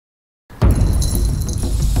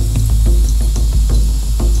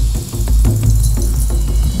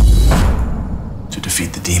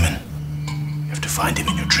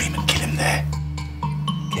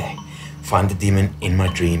find the demon in my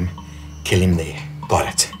dream, kill him there.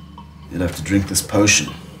 Got it. You'll have to drink this potion.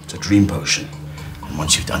 It's a dream potion. And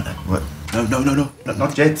once you've done that... What? No,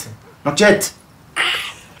 not yet. Not yet.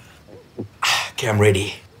 Okay, I'm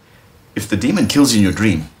ready. If the demon kills you in your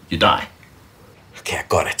dream, you die. Okay, I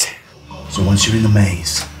got it. So once you're in the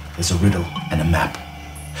maze, there's a riddle and a map.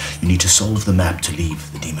 You need to solve the map to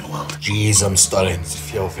leave the demon world. Jeez, I'm starting to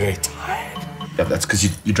feel very tired. Yeah, that's because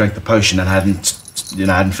you drank the potion and hadn't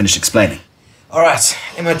finished explaining. All right,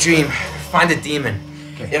 in my dream, find the demon.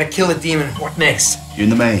 Okay. You gotta kill the demon. What next? You're in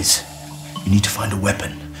the maze. You need to find a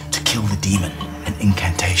weapon to kill the demon. An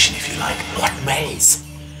incantation, if you like. What maze?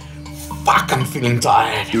 Fuck, I'm feeling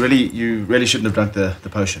tired. You really shouldn't have drunk the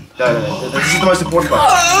potion. No, this is the most important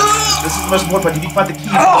part. This is the most important part. You need to find the key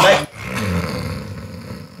to the maze.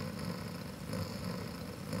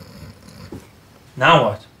 Now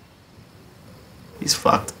what? He's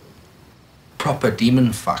fucked. Proper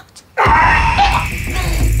demon fucked.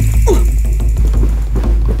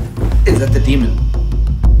 Is that the demon?